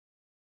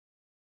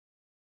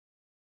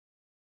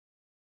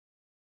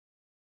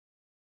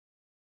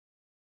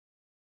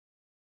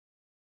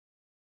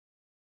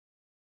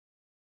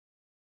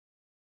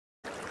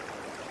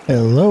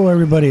Hello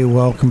everybody,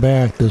 welcome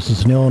back. This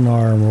is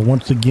Billionaire and we're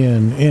once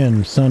again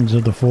in Sons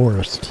of the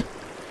Forest.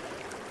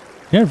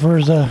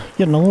 Jennifer's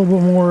getting a little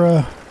bit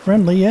more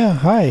friendly. Yeah,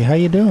 hi, how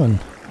you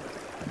doing?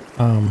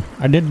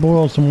 I did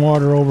boil some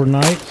water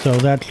overnight, so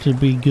that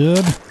should be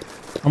good.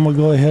 I'm gonna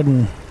go ahead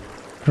and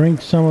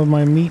drink some of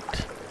my meat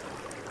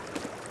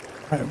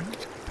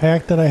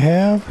pack that I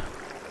have,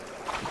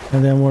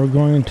 and then we're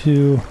going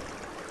to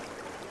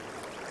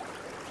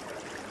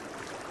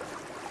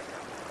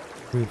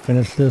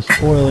finish this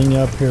boiling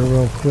up here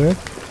real quick.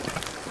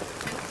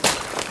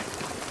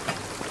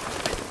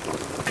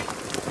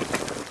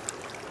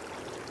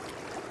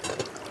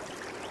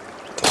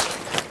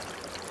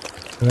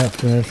 So that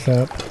finished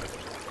up.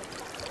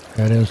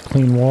 That is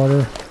clean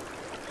water,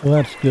 so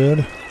that's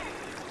good.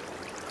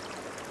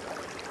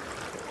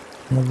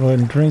 I'm gonna go ahead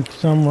and drink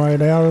some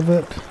right out of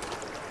it.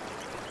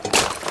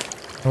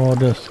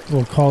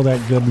 We'll call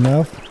that good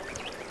enough.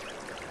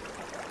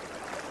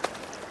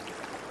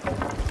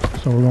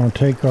 So we're going to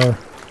take our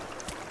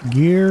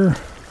gear,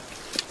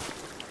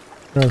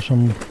 throw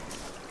some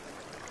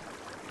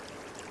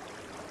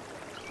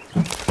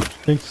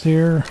sticks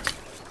here.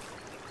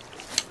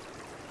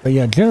 But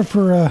yeah,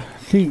 Jennifer,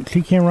 she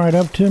came right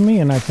up to me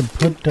and I could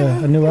put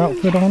a new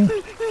outfit on.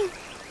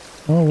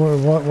 Oh,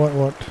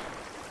 what?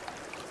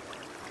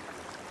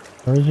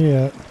 Where is he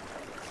at?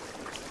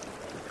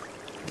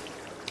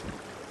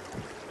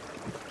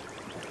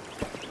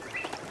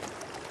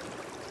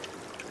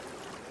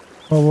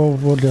 Oh,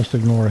 we'll just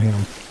ignore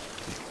him.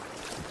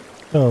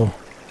 So,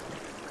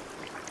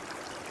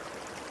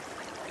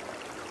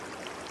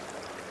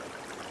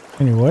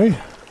 anyway,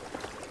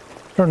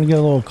 starting to get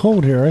a little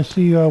cold here. I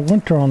see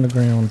winter on the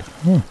ground.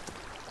 Huh.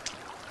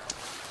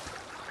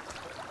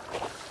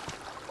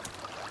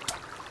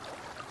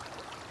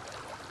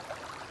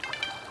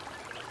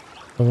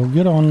 So we'll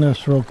get on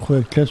this real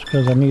quick just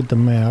because I need the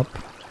map.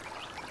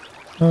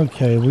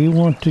 Okay, we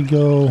want to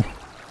go...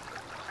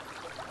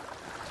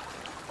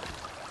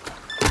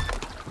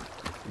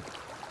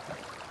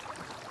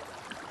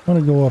 I'm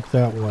going to go up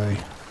that way.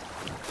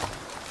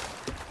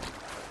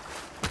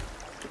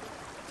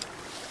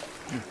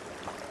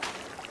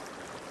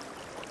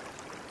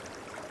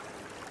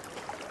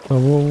 So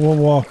we'll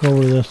walk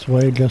over this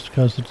way just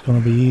because it's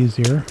going to be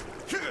easier.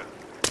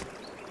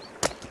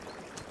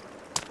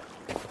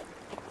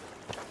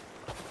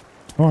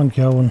 Come on,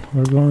 Kelvin.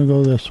 We're going to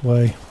go this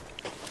way.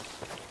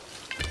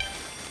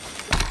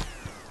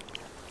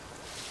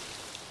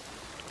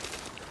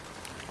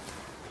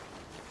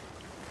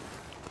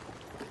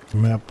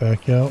 Map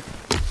back out.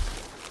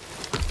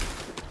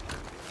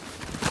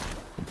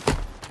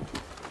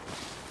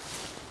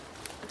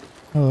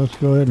 Oh, let's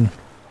go ahead and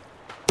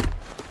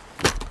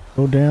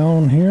go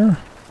down here.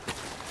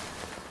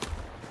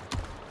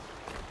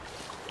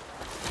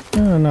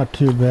 Not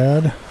too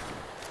bad.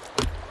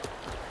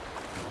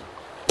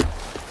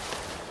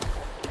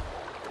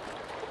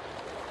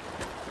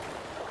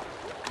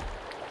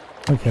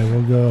 Okay,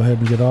 we'll go ahead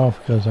and get off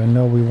because I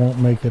know we won't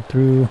make it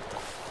through.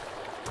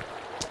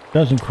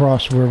 Doesn't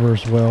cross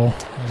rivers well,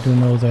 I do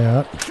know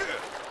that.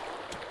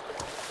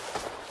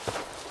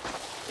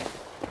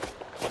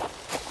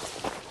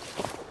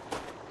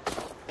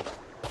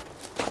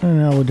 And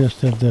now we'll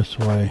just head this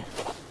way.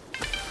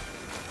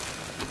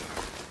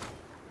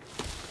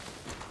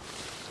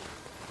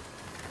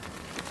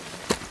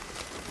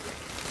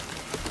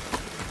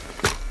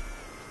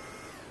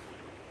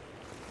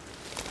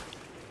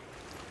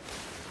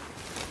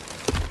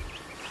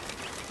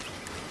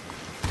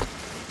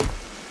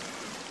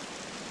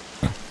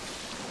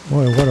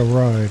 Boy, what a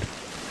ride.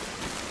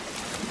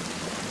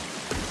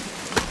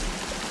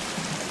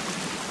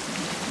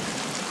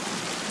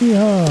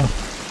 Yeah.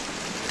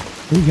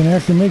 We can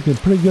actually make a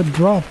pretty good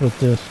drop with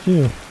this,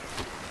 too.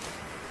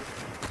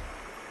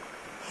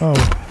 Oh.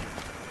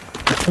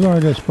 We're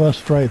going to just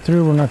bust right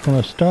through. We're not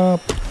going to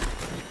stop.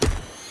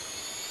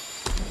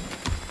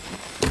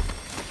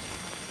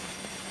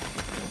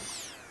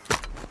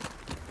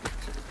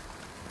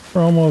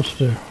 We're almost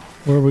to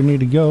where we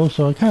need to go,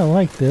 so I kind of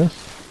like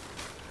this.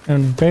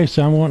 And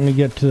basically I'm wanting to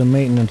get to the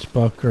maintenance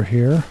bunker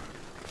here.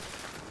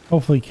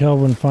 Hopefully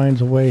Kelvin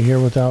finds a way here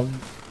without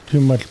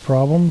too much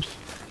problems.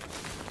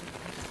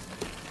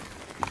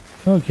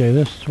 Okay,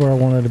 this is where I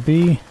wanted to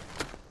be.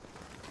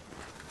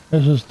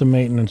 This is the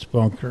maintenance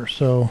bunker.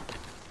 So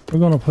we're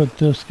going to put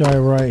this guy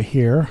right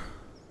here.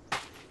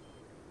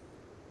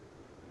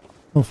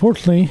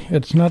 Unfortunately,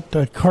 it's not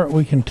a cart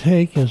we can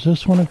take. Is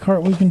this one a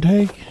cart we can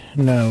take?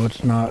 No,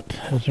 it's not.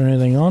 Is there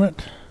anything on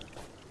it?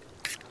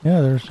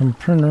 Yeah, there's some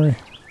printer.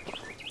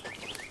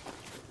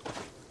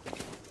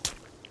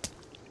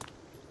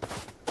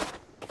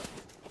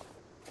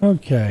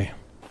 Okay.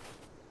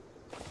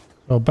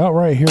 So about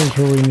right here is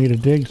where we need to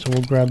dig, so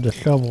we'll grab the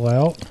shovel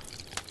out.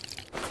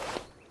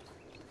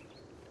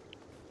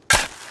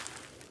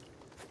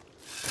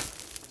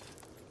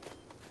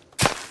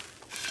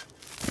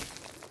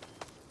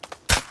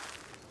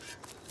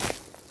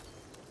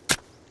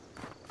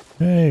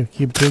 Okay,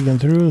 keep digging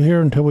through here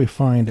until we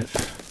find it.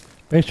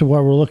 Basically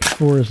what we're looking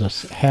for is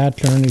a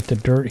hatch underneath the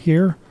dirt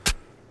here.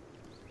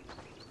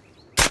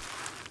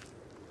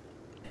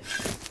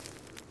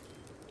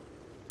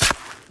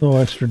 A little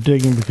extra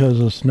digging because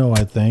of the snow,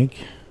 I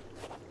think.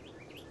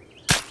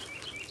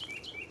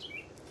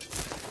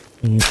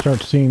 And you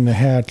start seeing the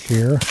hatch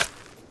here.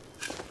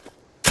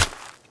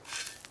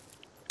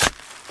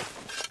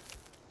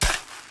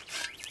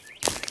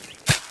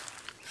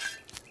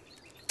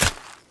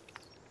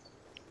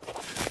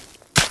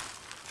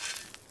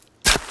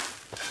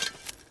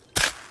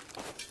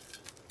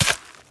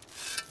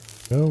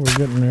 Oh, we're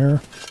getting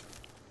there.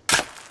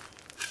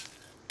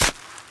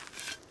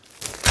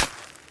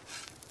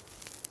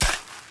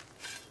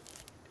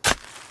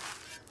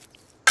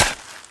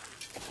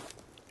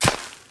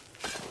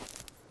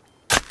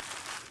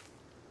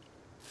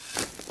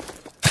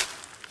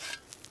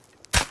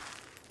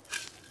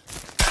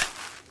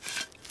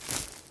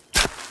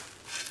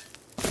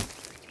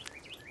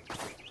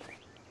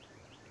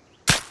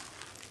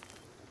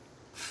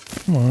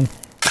 Come on.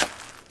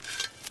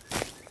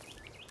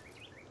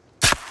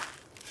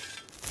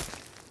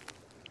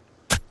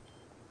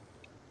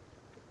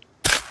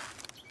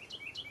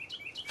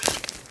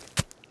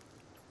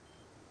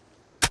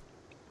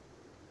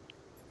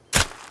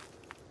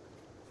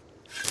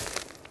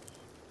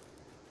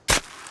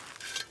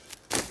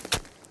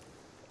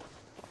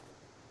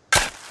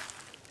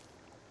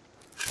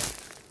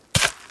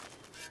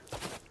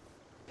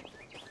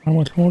 How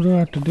much more do I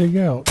have to dig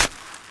out?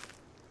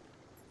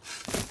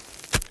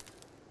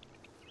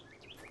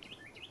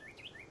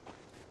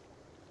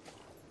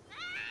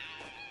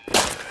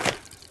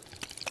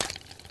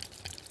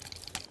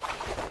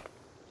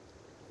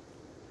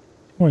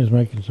 Oh, he's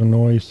making some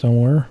noise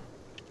somewhere.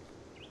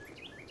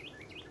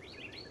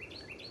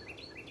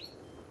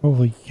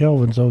 Hopefully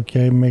Kelvin's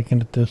okay making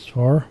it this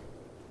far.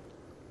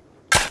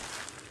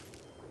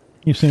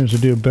 He seems to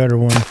do better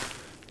when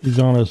he's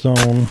on his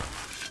own.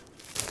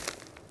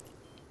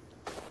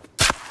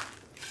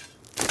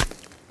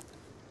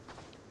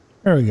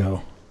 There we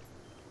go.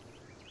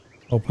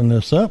 Open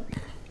this up.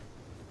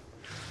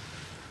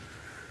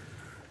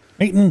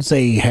 Maintenance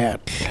A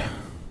hatch.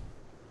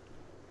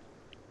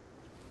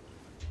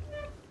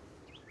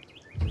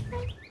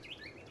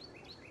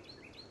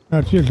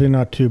 That's usually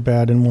not too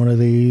bad in one of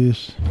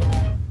these.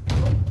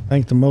 I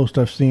think the most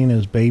I've seen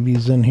is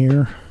babies in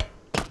here.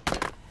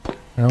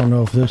 I don't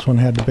know if this one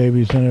had the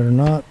babies in it or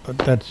not, but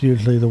that's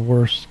usually the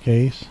worst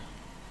case.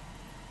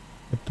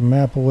 Get the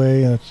map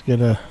away. Let's get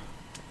a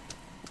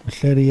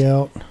machete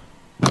out.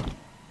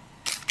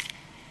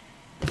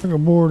 Circuit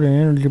board and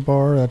energy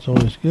bar. That's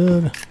always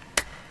good.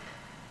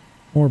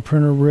 More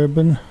printer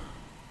ribbon.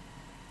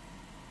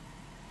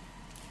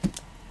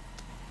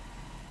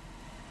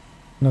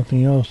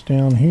 Nothing else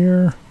down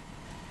here.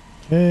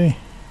 Okay.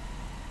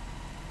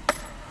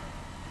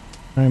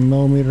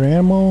 9mm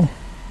ammo.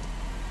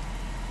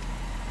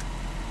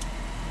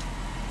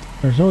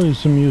 There's always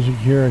some music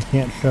here I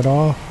can't shut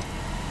off.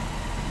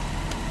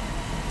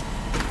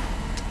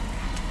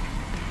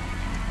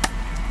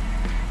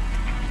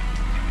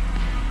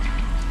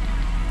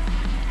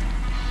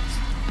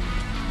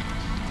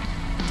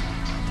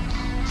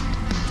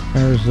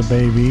 There's the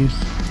babies.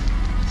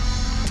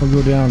 We'll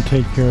go down and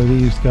take care of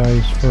these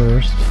guys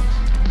first.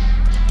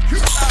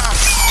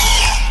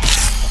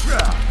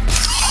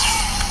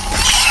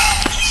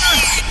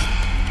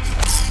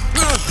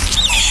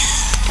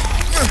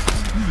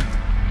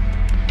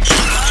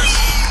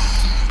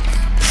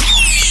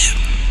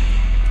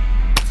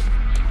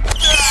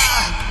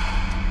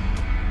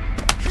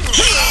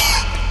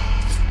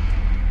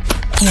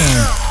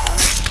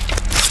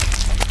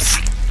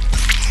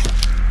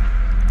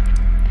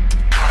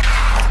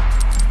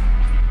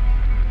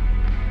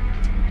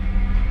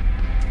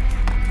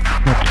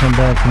 Come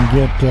back and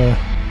get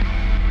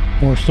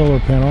more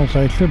solar panels.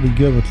 I should be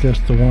good with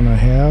just the one I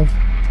have.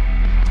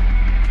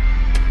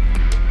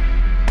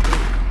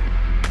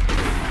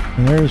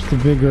 And there's the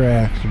bigger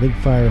axe, the big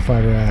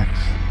firefighter axe.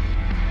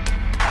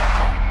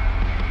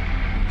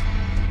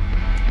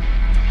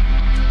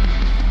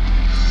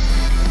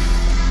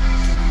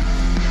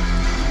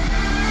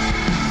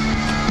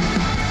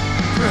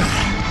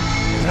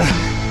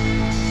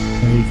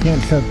 And you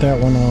can't shut that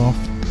one off.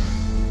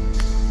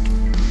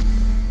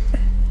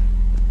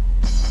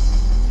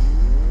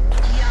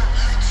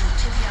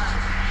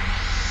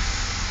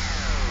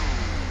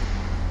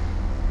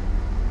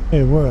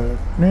 Hey, what?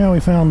 Now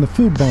we found the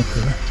food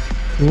bunker.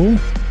 Cool.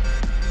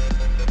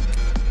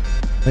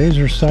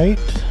 Laser sight.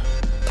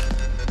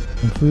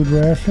 And food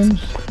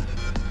rations.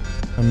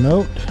 A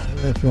note,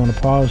 if you want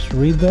to pause to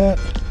read that.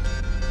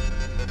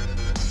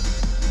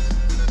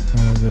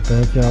 I'll get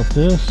back out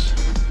this.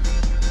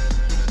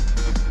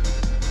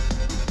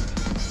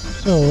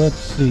 So let's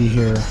see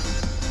here.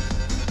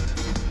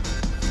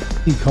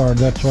 Key card,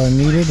 that's what I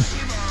needed.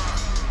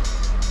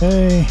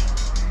 Okay.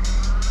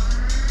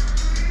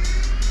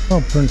 I'll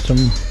print some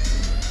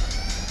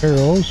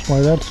arrows.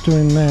 While that's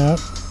doing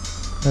that,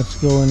 let's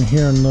go in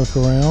here and look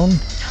around.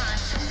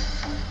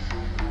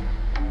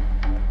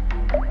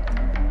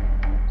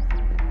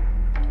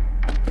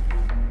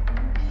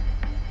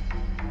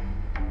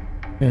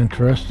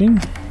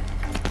 Interesting.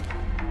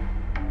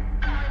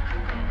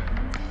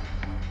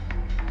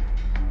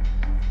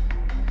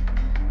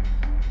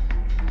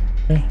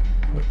 Okay,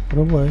 put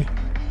away.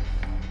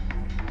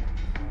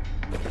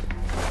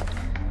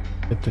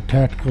 Get the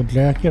tactical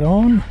jacket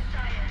on.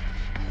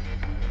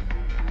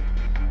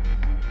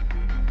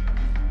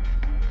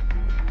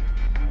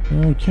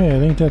 Okay, I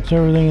think that's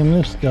everything in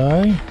this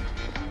guy.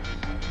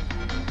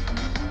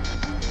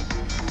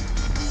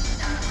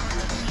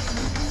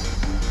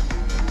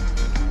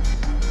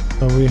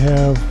 So we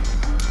have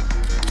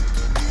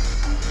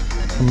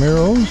some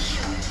arrows.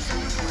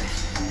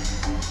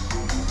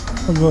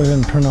 I'll go ahead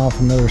and turn off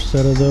another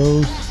set of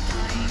those.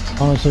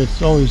 Honestly,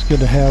 it's always good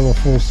to have a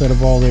full set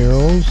of all the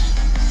arrows.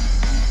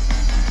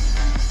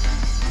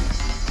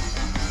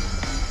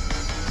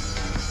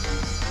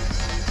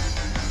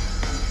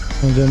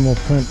 And then we'll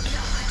print,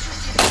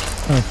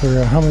 trying to figure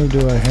out how many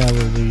do I have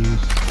of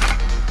these.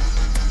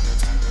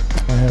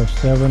 I have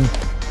 7,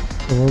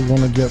 so we're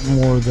going to get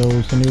more of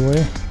those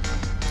anyway.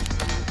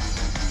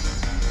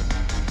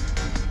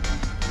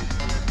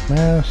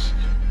 Mask,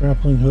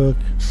 grappling hook,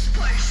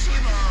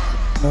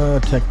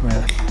 tech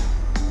mask.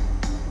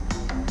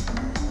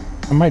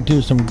 I might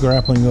do some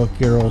grappling hook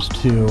arrows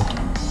too.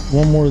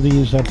 One more of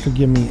these, that should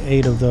give me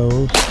 8 of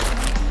those.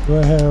 Do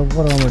I have,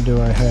 what armor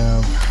do I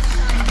have?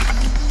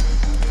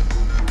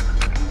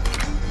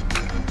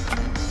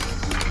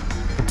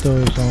 Put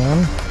those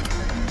on.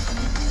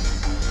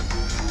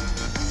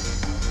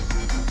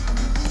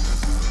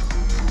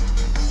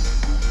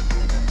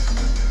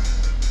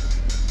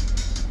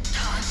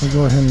 I'll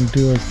go ahead and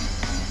do a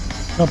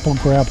couple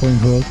grappling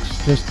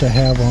hooks just to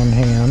have on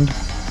hand.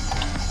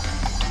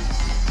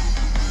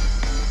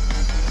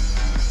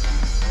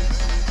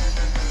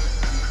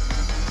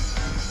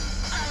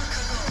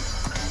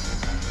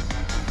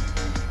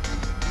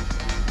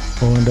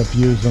 We'll end up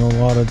using a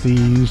lot of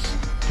these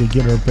to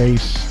get our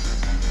base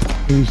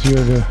easier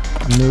to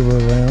maneuver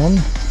around.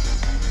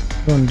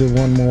 I'm going to do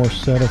one more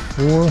set of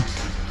 4,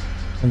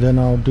 and then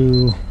I'll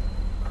do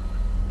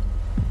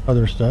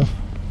other stuff.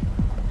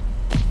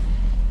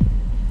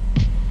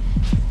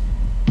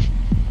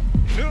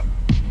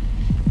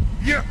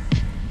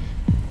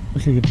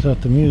 Wish you could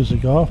shut the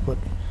music off, but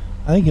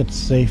I think it's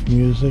safe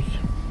music.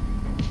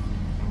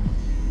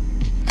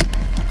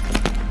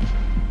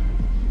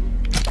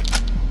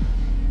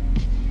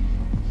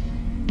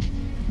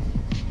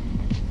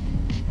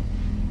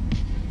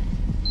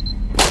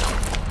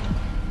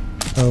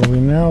 So we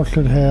now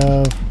should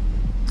have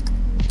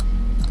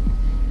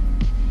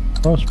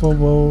crossbow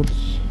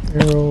bolts,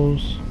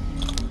 arrows.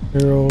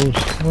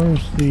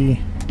 Where's the...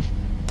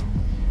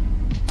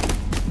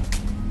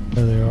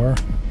 There they are.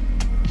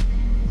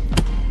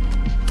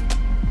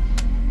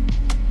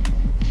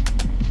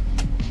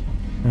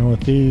 And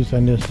with these, I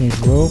just need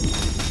rope.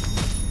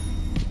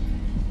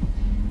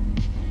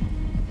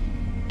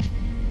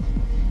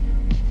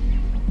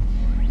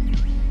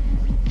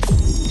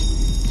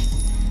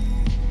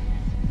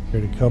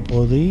 Get a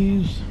couple of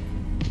these.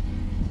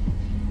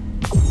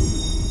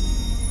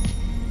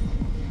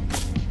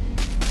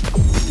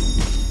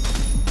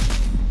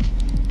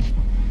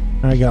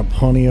 I got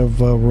plenty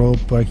of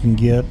rope I can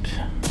get.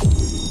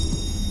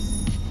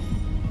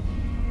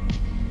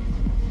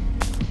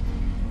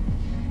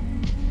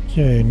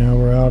 Okay, now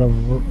we're out of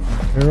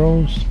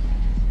arrows.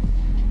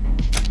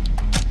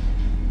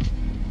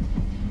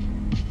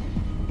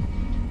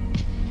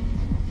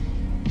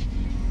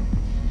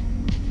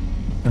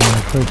 And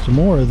I'll create some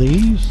more of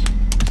these.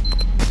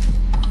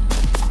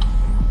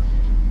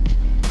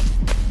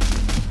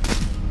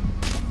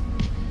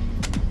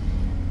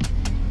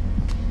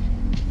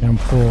 I'm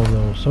full of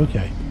those.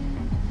 Okay,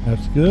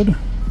 that's good.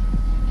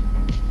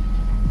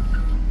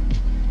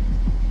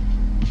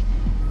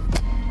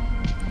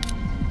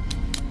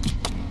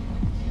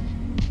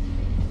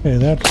 Okay,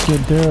 that's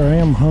good there. I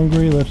am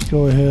hungry. Let's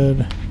go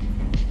ahead.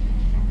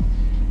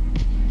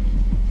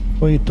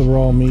 We'll eat the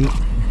raw meat.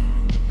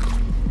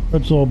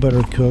 It's a little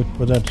better cooked,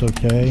 but that's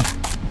okay.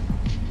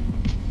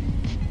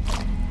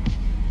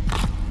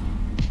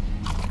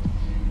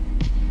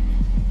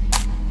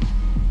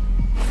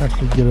 That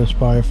should get us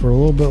by for a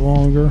little bit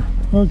longer.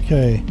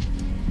 Okay,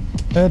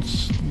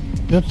 that's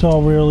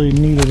all we really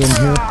needed in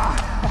here.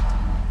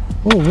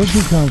 Oh, where'd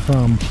you come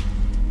from?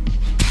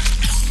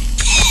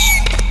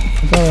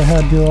 I thought I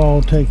had you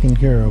all taken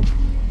care of.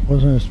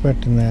 Wasn't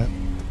expecting that.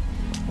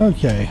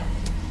 Okay,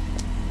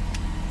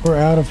 we're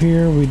out of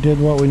here. We did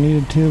what we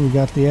needed to. We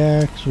got the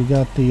axe. We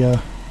got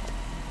the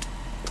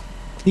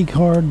key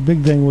card.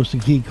 Big thing was the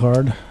key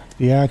card.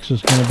 The axe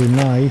is going to be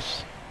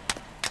nice.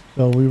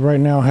 So we right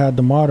now had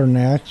the modern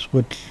axe,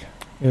 which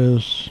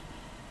is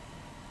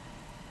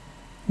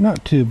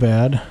not too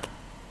bad.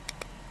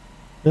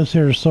 This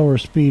here is slower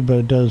speed, but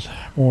it does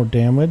more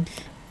damage.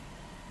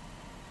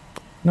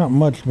 Not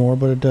much more,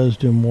 but it does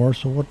do more.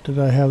 So what did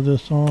I have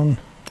this on?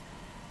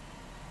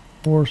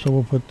 4, so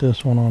we'll put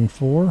this one on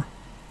 4.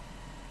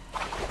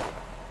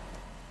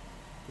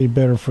 Be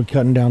better for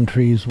cutting down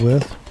trees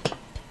with.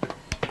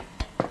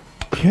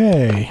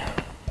 Okay.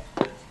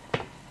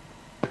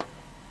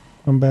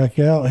 Come back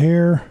out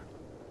here.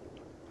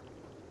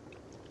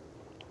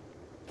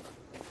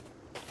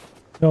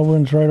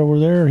 Kelvin's right over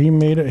there. He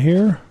made it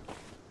here.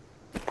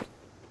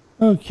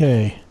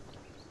 Okay,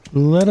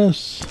 let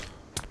us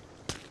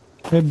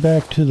head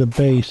back to the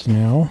base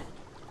now.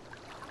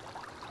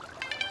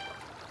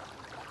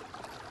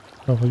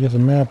 So if we get the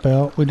map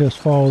out, we just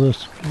follow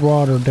this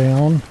water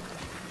down.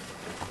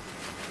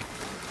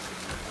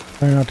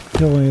 Try not to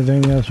kill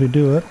anything as we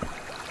do it.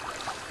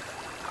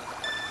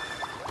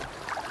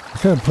 I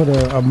should put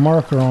a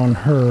marker on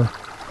her.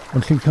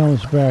 When she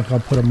comes back,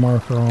 I'll put a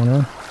marker on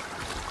her.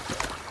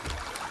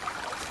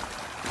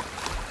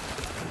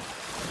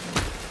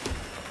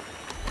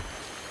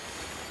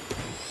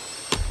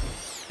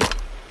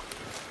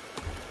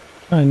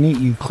 Kind of neat,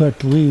 you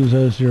collect leaves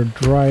as you're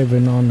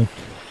driving on the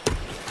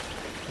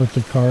with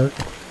the cart.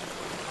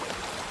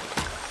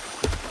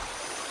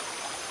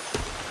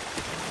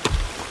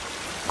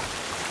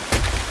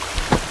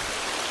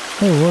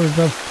 Hey, what did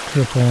that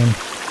trip on?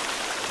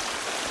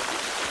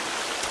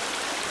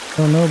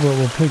 Don't know, but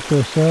we'll pick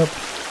this up.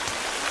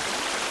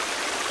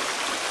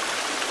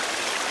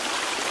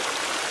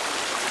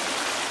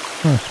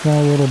 A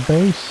small little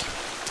base.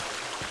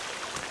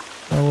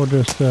 I will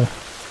just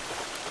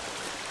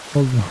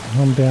we'll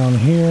come down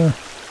here.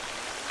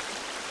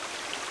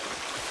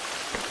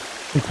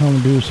 We'll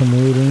come do some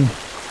looting.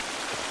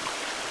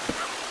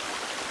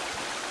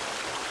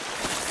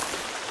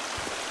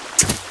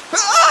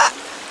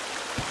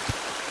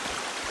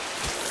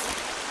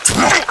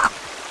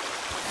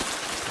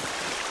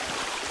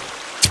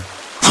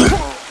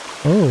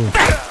 Oh,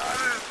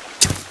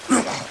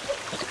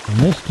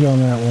 I missed you on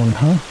that one,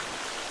 huh?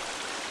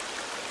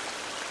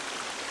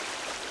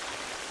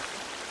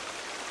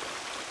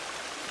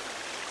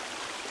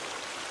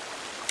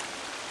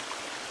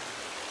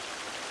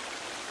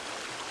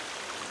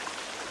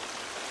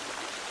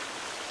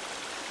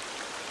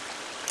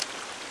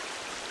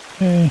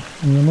 Okay,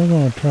 and then we're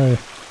going to try.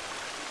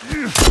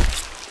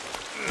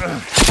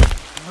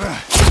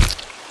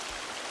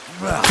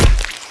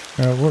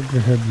 Alright, where'd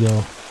your head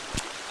go?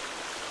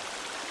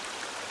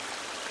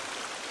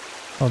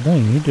 Oh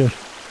dang, your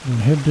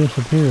head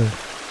disappeared.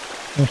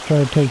 Let's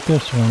try to take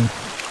this one.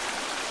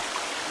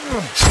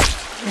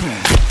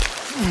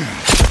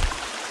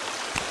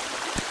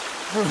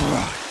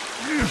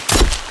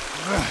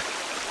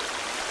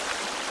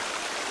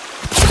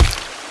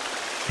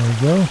 There we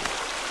go.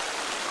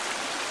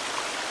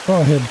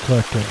 Oh, head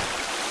collector.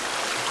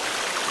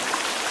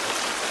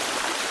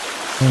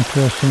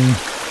 Interesting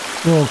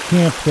little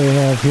camp they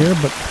have here,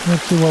 but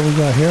let's see what we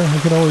got here. I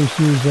could always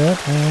use that.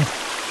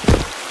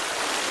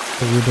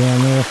 Put you down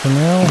there for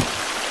now.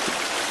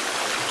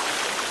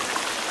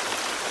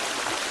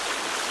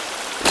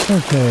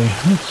 Okay,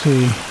 let's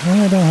see.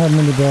 I don't have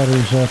many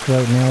batteries left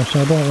right now,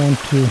 so I don't want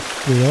to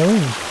do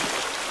those.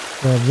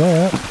 Grab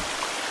that.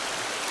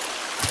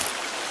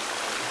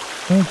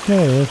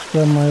 Okay, let's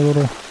grab my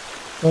little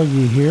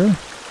buggy here.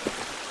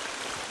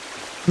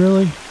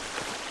 Really?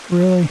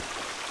 Really?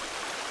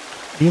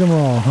 Eat them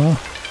raw, huh?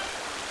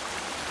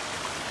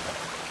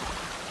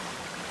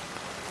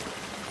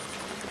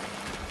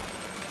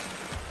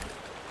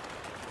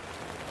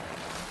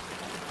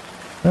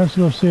 Let's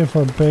go see if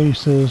our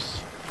base is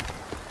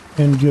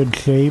in good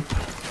shape.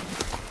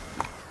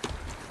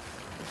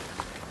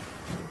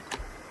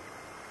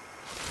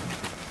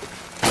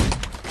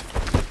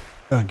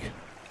 Ugh.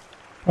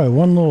 Probably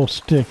one little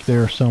stick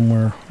there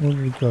somewhere. Where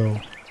did it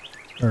go?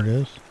 There it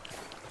is.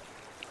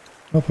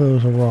 Hope it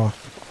was a rock.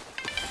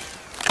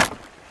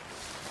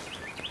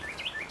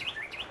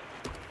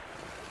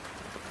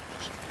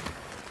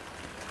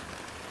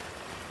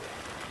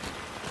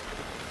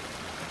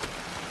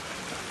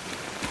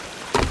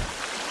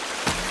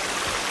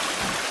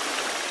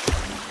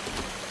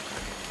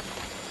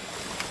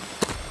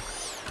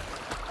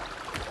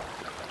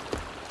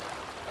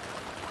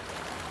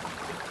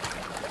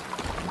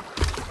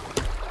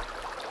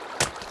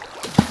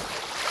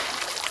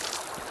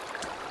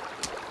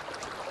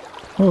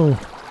 Oh,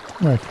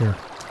 right here.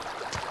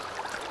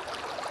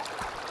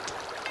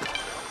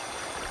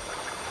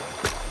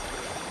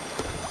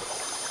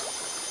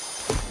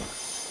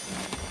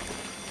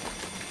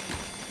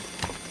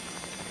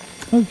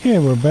 Okay,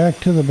 we're back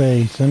to the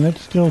base, and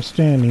it's still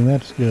standing.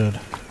 That's good.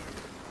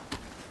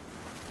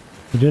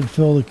 We did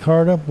fill the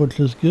cart up, which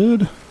is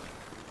good.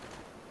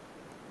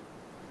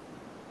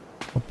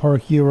 I'll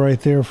park you right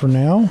there for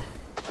now.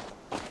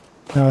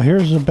 Now,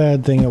 here's the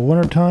bad thing. At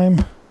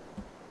wintertime,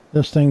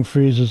 this thing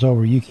freezes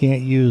over. You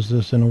can't use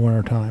this in the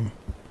wintertime.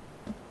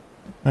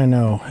 I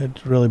know,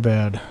 it's really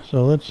bad.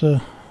 So let's, I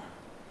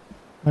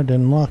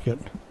didn't lock it.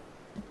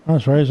 I'm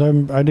sorry,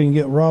 I didn't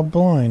get robbed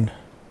blind.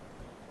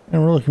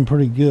 And we're looking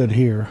pretty good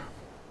here.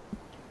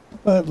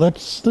 But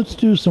let's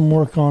do some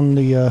work on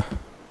the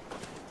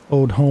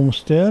old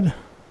homestead.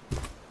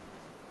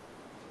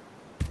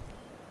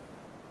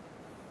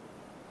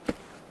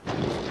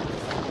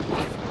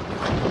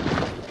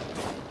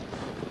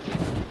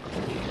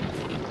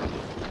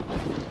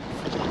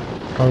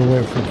 I'll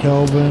wait for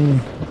Kelvin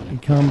to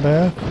come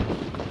back.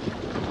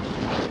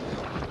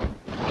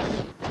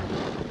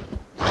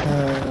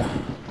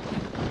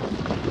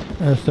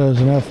 Just as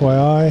an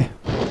FYI,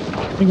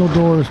 single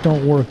doors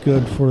don't work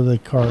good for the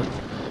cart.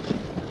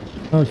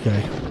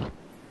 Okay.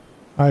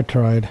 I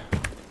tried.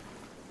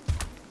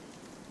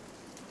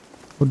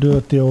 We'll do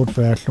it the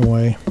old-fashioned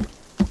way.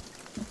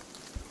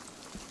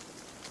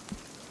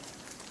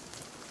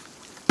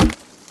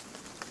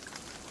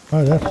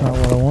 Oh, that's not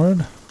what I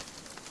wanted.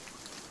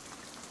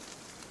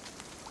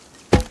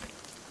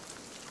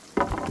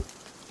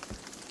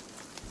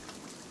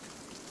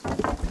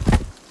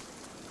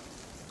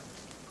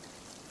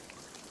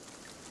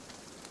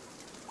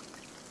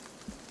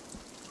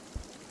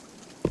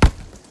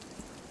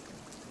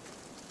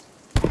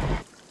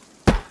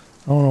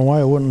 I don't know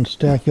why it wouldn't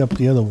stack up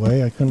the other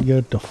way. I couldn't get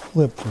it to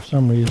flip for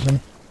some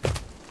reason.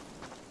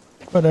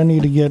 But I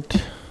need to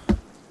get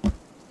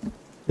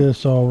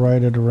this all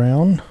righted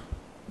around.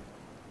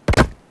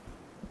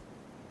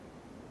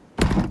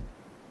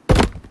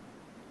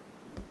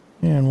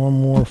 And one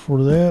more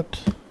for that.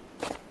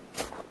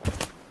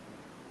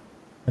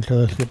 Actually,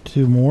 let's get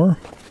two more.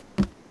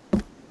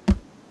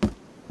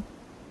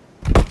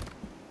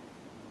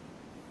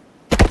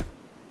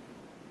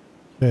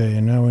 Okay,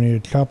 and now we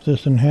need to chop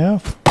this in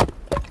half.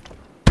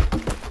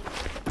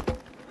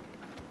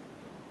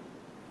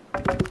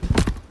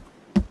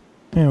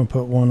 And we'll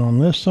put one on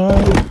this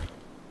side.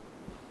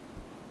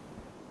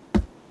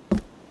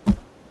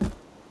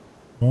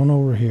 One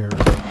over here.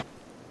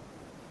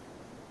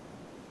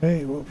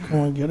 Okay, we'll come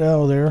on, get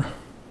out of there.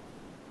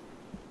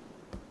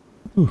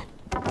 Ooh.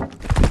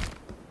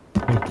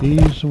 Take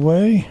these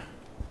away.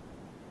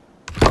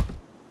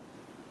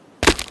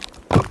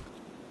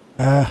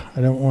 I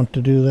don't want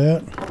to do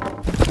that.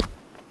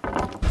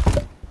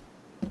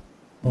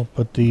 I'll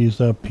put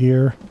these up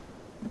here.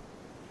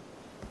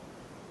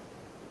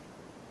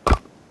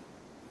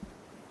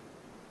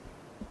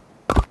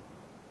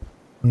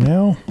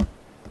 Now,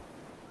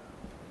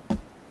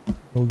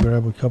 we'll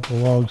grab a couple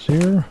logs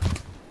here.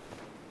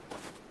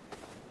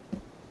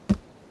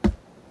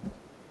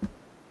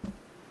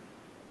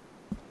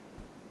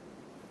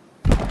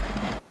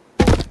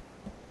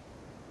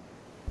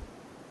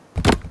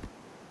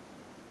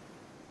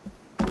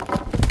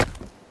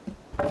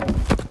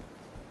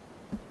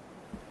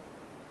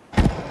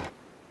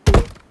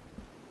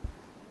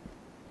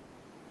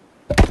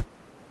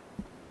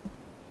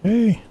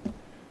 Okay.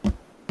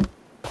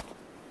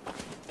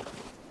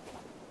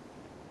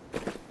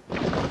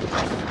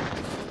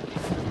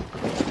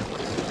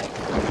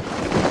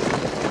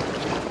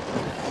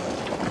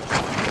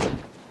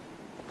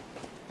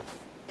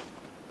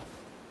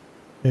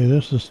 Okay,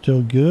 this is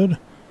still good.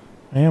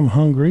 I am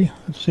hungry.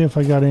 Let's see if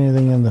I got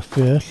anything in the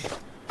fish.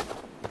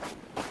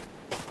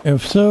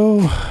 If so,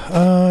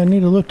 I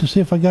need to look to see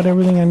if I got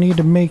everything I need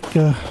to make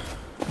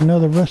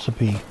another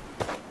recipe.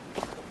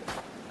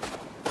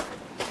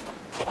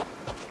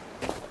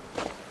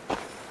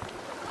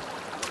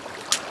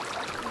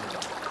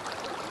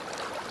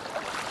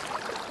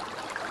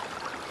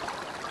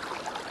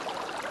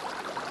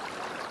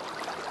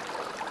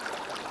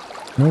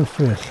 No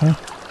fish, huh?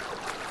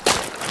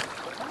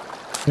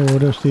 Okay, we'll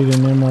just eat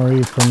an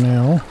MRE for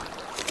now.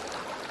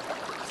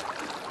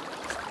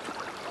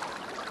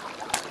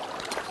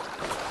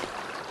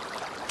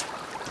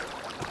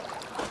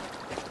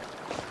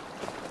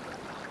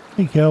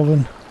 Hey,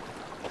 Kelvin.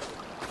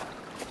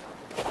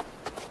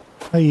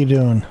 How you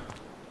doing?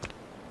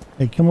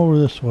 Hey, come over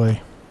this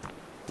way.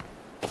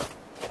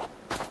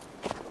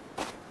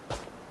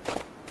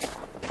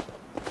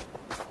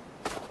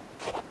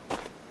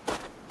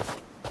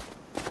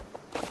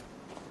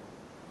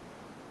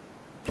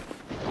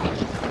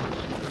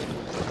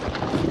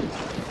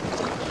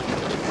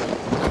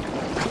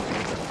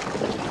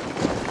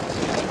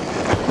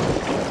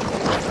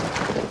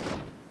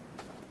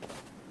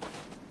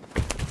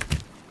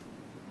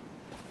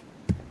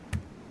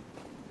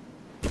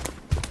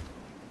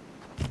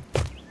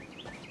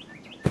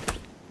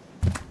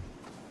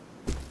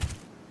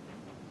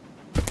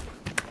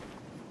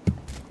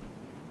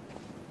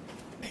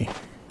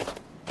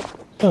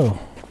 So,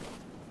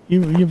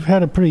 you've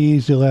had a pretty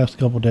easy last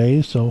couple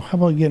days, so how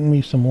about getting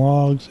me some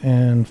logs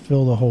and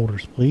fill the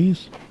holders,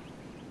 please?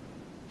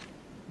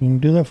 You can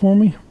do that for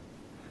me?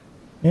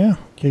 Yeah?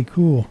 Okay,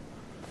 cool.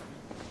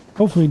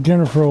 Hopefully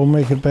Jennifer will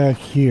make it back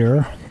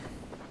here.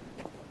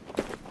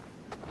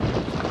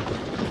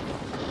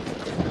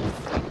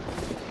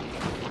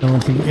 So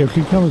if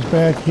she comes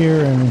back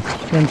here and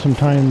spends some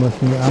time with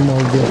me, I'm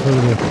going to give her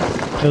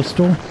the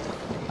pistol.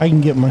 I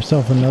can get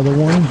myself another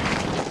one.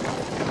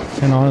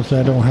 And honestly,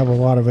 I don't have a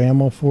lot of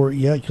ammo for it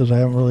yet because I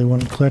haven't really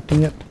went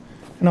collecting it.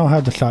 And I'll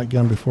have the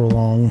shotgun before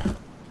long.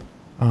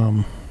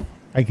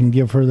 I can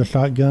give her the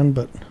shotgun,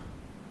 but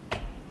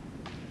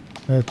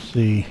let's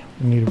see.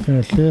 We need to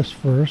finish this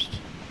first.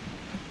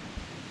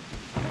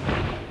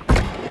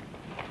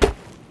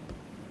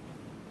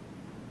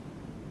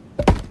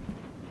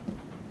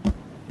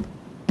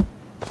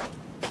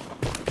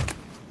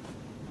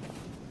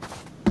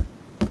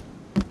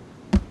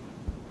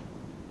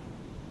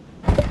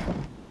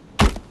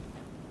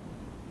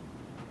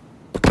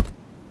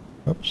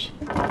 Oops.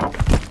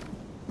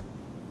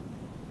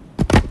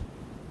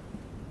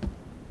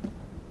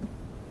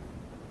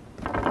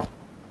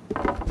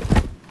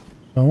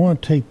 So I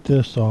want to take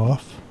this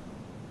off.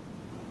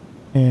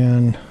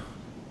 And I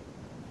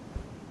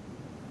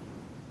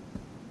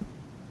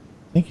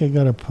think I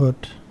got to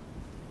put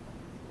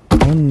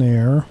one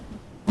there.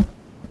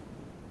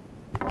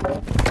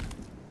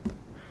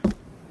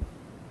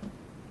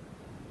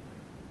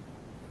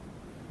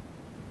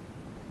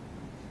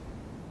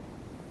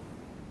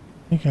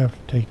 I think I have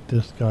to take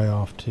this guy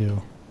off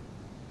too,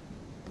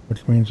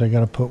 which means I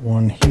got to put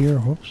one here.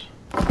 Whoops.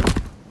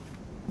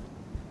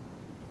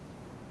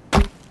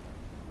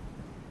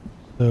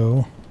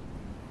 So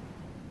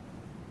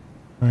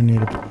I need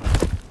to,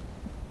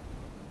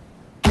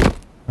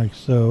 like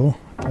so,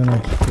 then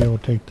I should be able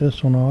to take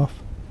this one off.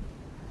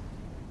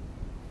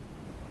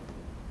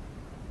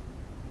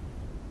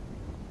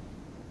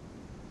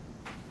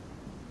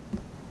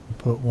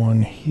 Put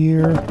one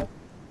here.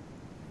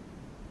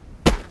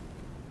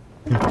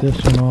 Take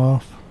this one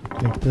off.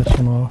 Take this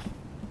one off.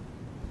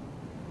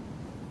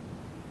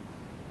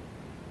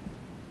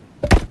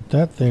 Put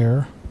that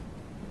there.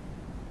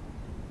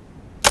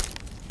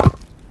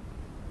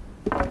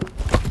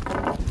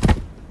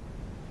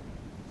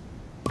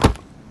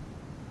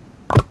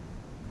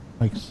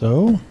 Like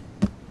so.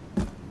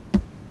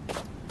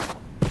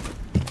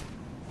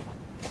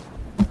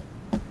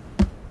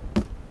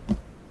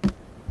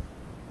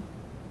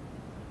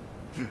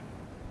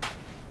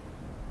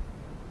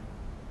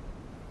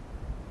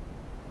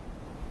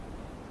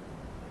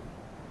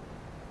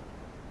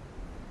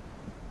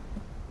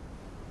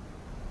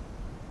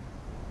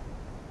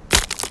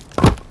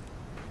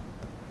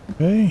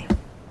 Okay,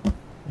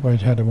 I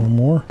had one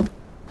more.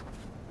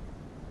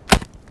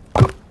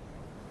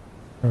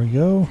 There we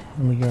go,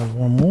 and we got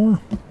one more.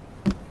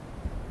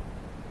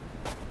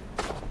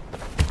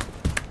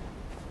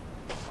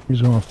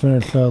 He's going to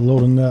finish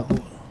loading that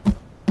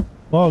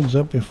logs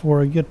up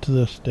before I get to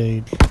this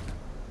stage.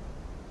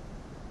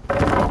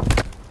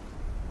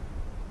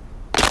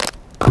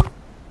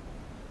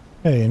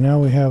 Okay, now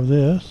we have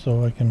this,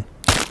 so I can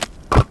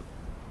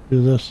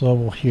do this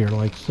level here,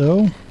 like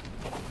so.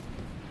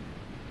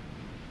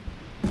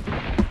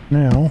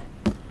 Now,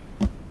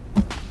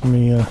 let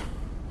me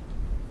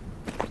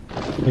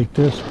take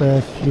this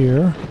back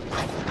here.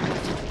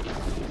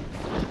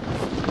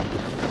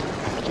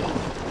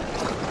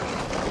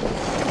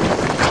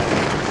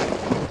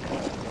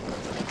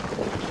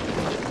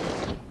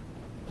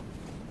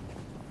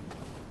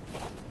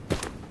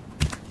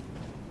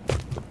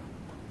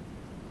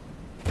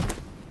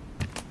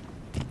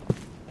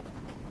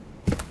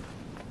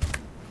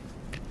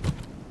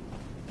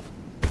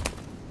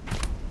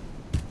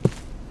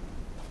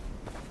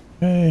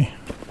 Okay.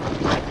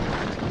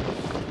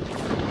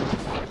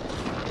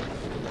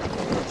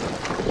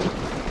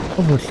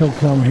 Hopefully she'll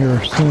come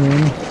here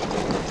soon.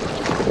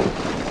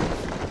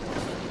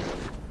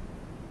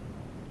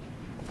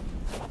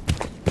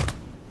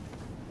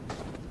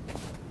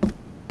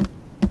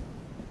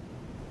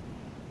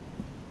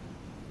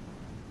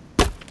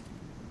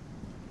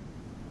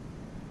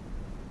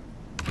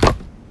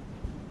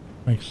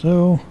 Like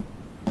so.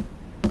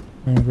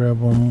 And grab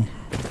one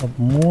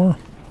couple more.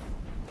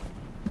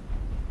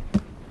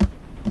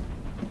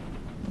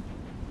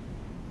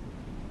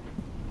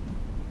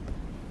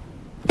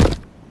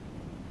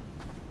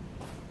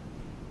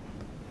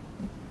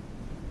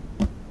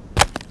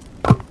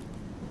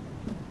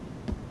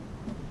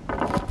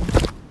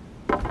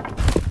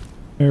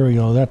 There we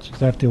go, that's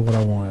exactly what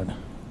I wanted.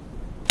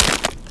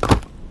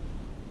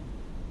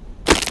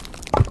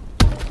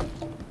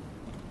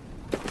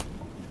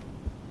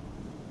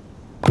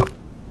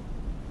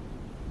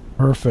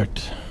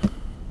 Perfect.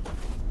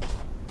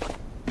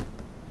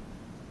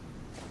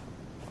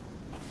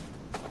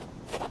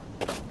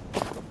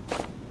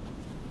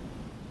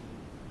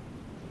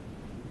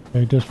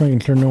 Okay, just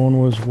making sure no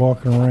one was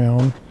walking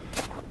around.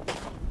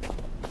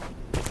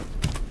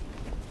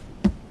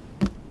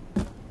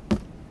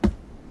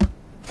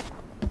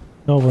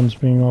 Kelvin's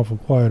being awful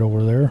quiet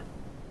over there.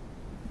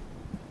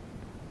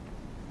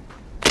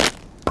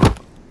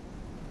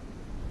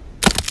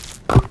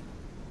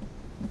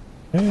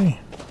 Okay.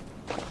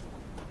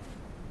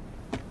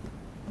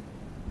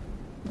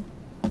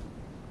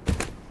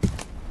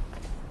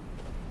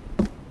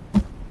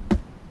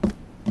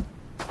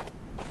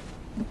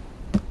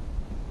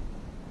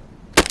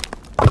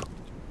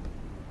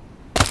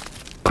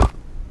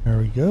 There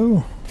we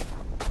go.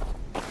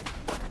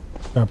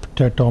 Gotta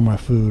protect all my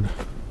food.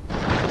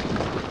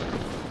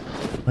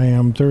 I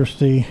am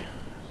thirsty,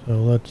 so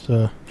let's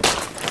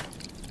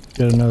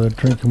get another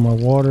drink of my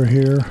water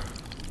here.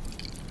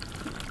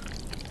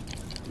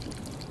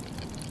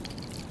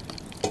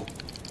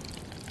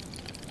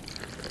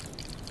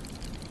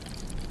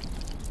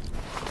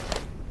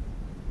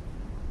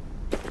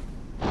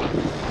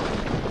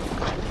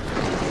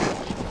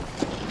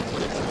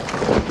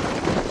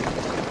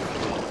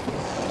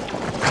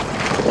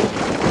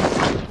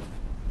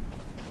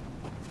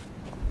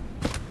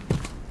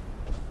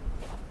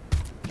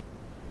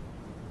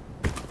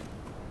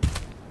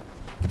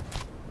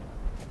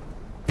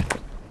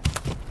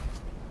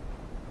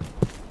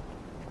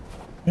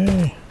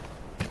 Okay.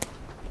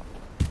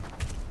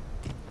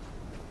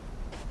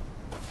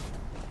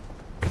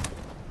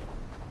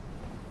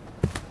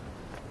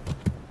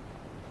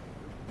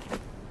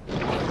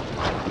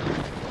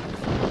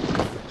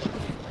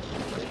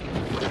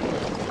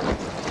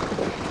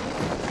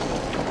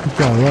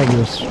 I love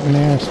this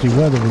nasty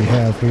weather we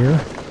have here.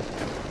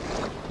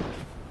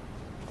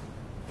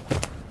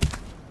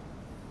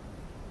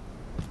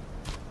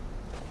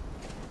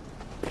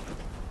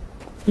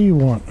 What do you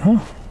want, huh?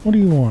 What do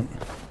you want?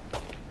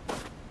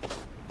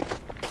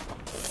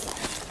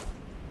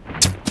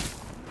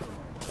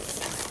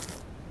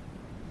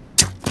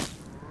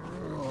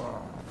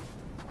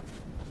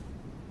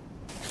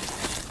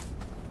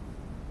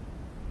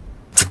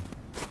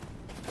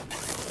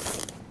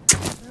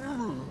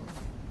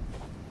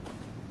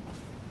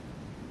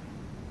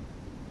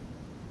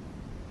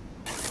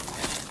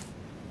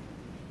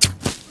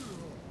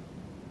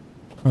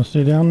 Wanna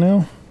stay down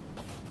now?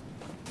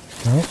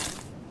 Nope.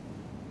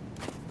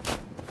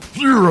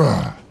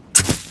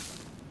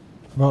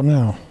 About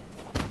now.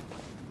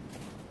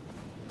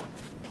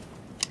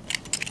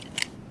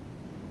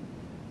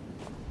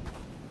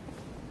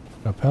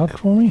 Got a pouch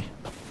for me?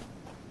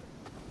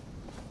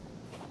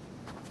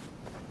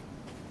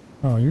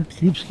 Oh, you're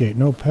cheapskate,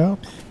 no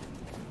pouch?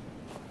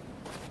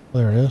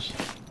 There it is.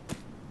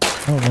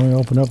 Oh, let me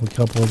open up a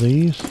couple of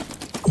these.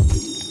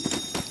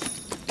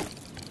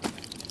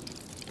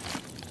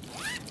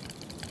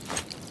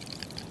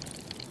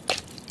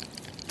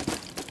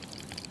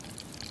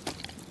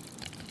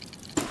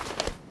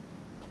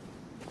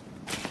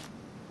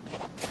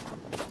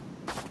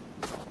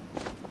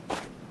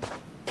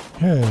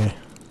 Okay.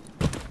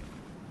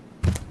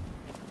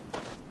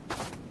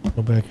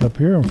 Go back up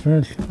here and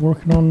finish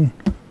working on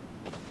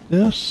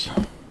this.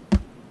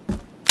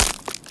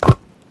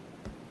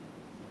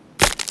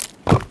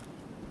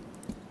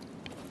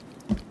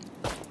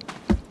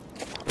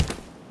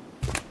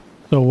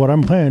 So what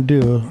I'm planning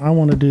to do, I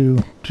want to do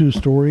 2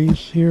 stories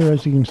here,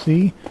 as you can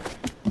see.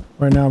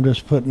 Right now I'm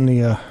just putting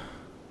the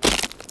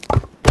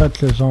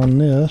touches on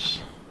this.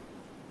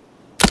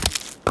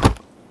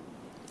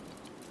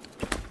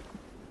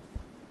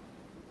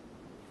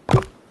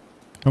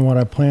 And what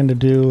I plan to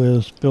do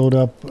is build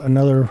up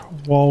another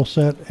wall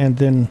set and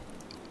then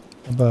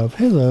above.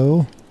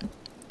 Hello.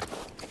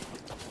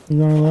 You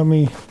gonna let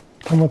me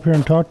come up here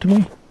and talk to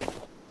me?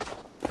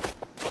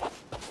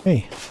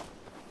 Hey.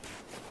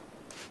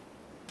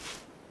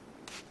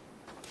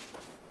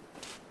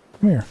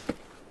 Come here.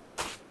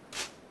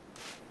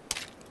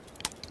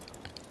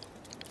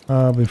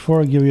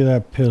 Before I give you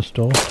that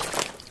pistol,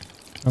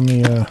 let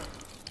me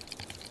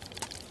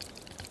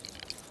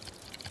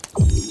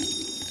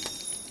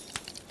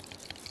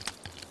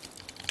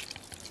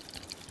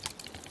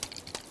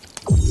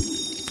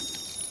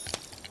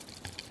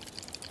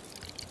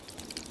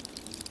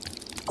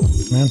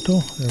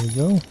mantle, there we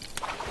go.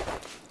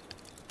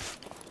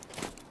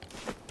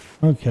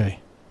 Okay.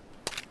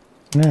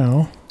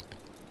 Now,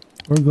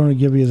 we're going to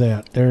give you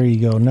that. There you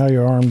go. Now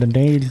you're armed and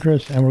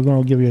dangerous, and we're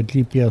going to give you a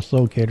GPS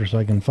locator so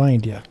I can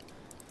find you.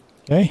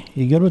 Okay,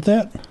 you good with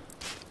that?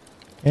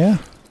 Yeah?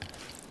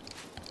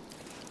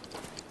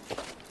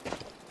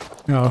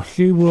 Now,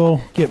 she will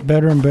get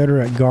better and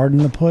better at guarding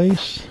the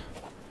place.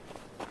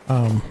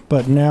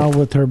 But now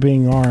with her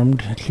being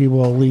armed, she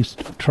will at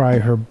least try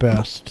her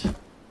best.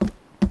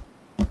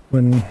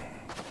 When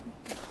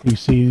he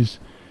sees,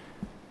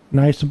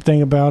 nice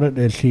thing about it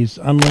is she's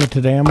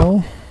unlimited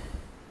ammo,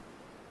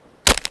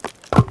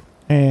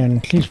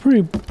 and she's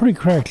pretty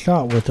cracked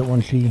shot with it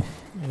when she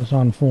is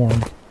on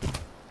form.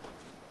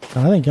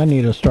 I think I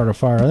need to start a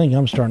fire. I think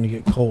I'm starting to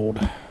get cold.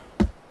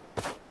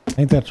 I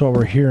think that's what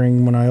we're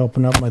hearing when I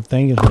open up my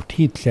thing, is my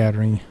teeth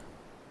chattering.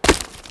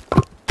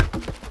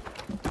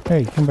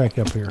 Hey, come back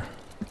up here.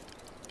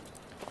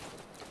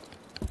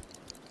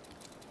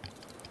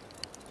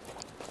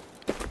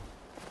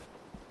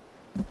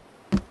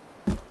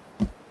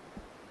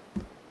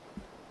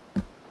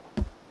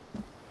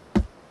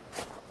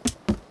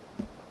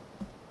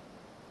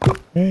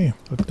 Okay,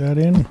 put that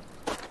in.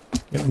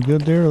 Getting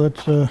good there.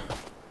 Let's come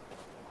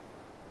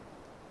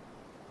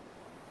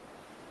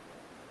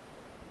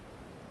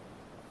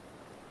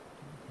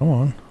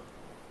on.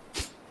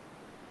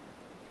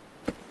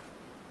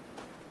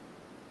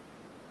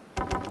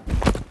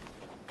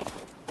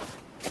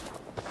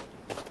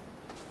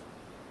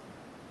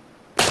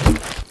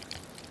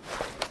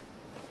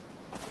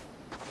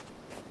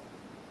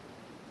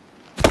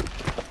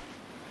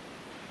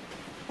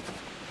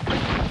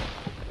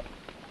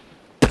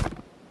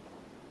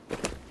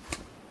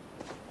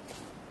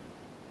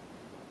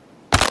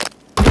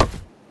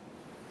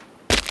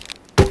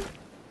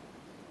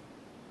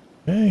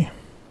 Okay,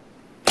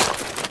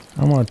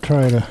 I'm going to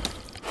try to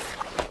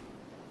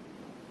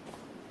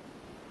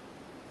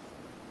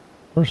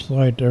first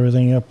light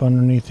everything up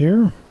underneath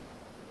here.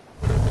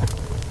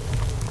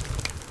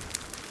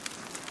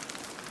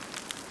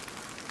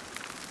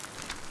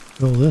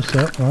 Fill this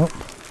up. Oh,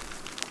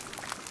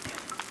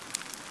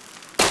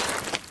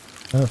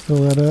 did I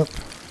fill that up?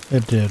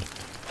 It did.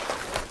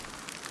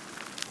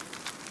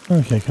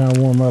 Okay, kind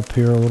of warm up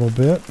here a little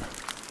bit.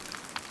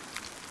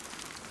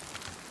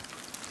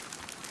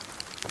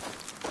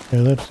 Okay,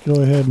 let's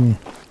go ahead and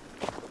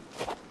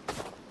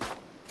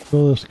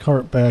fill this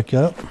cart back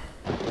up.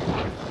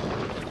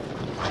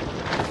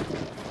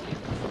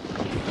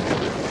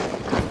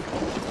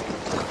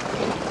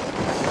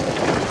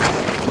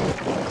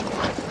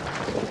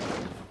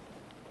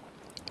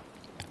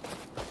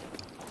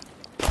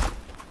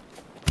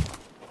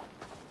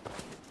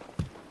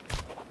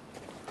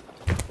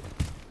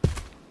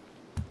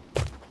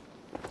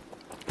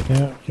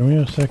 Yeah, give me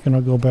a second,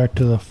 I'll go back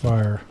to the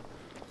fire.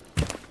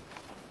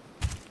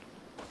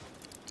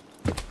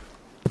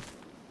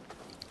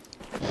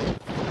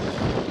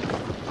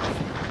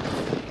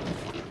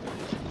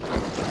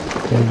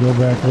 Okay, go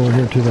back over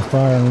here to the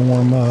fire and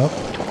warm up.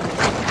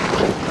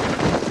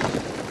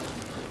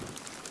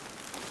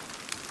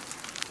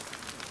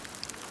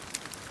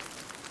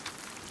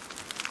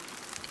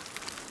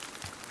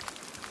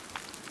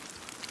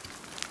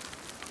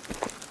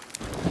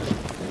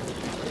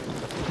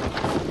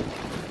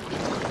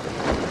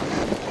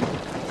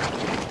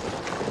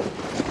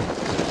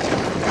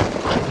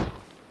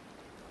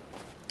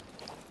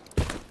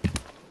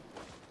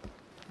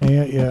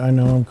 Yeah, I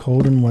know I'm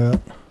cold and wet.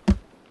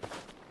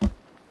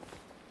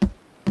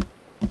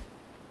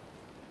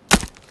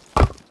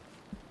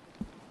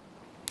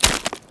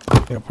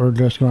 Yep, we're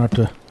just gonna have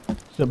to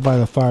sit by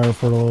the fire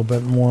for a little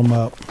bit and warm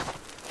up.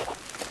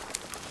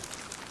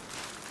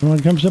 You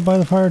wanna come sit by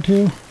the fire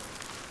too?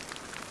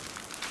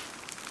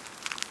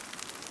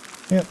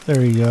 Yep,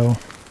 there you go.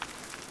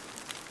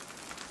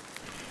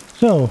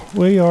 So,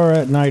 we are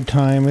at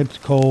nighttime. It's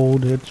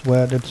cold, it's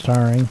wet, it's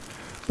tiring.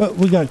 But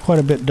we got quite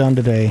a bit done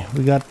today.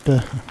 We got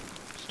the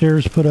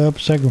stairs put up,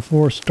 second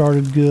floor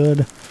started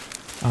good.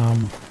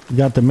 We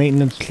got the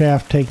maintenance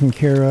shaft taken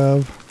care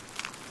of.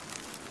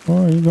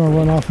 Oh, you're gonna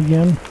run off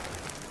again?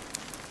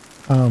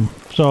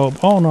 So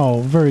all in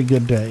all, very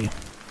good day.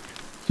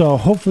 So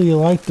hopefully you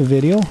liked the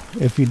video.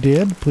 If you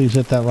did, please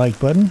hit that like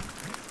button.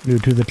 New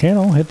to the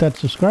channel, hit that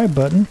subscribe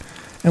button.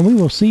 And we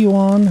will see you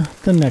on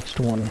the next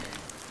one.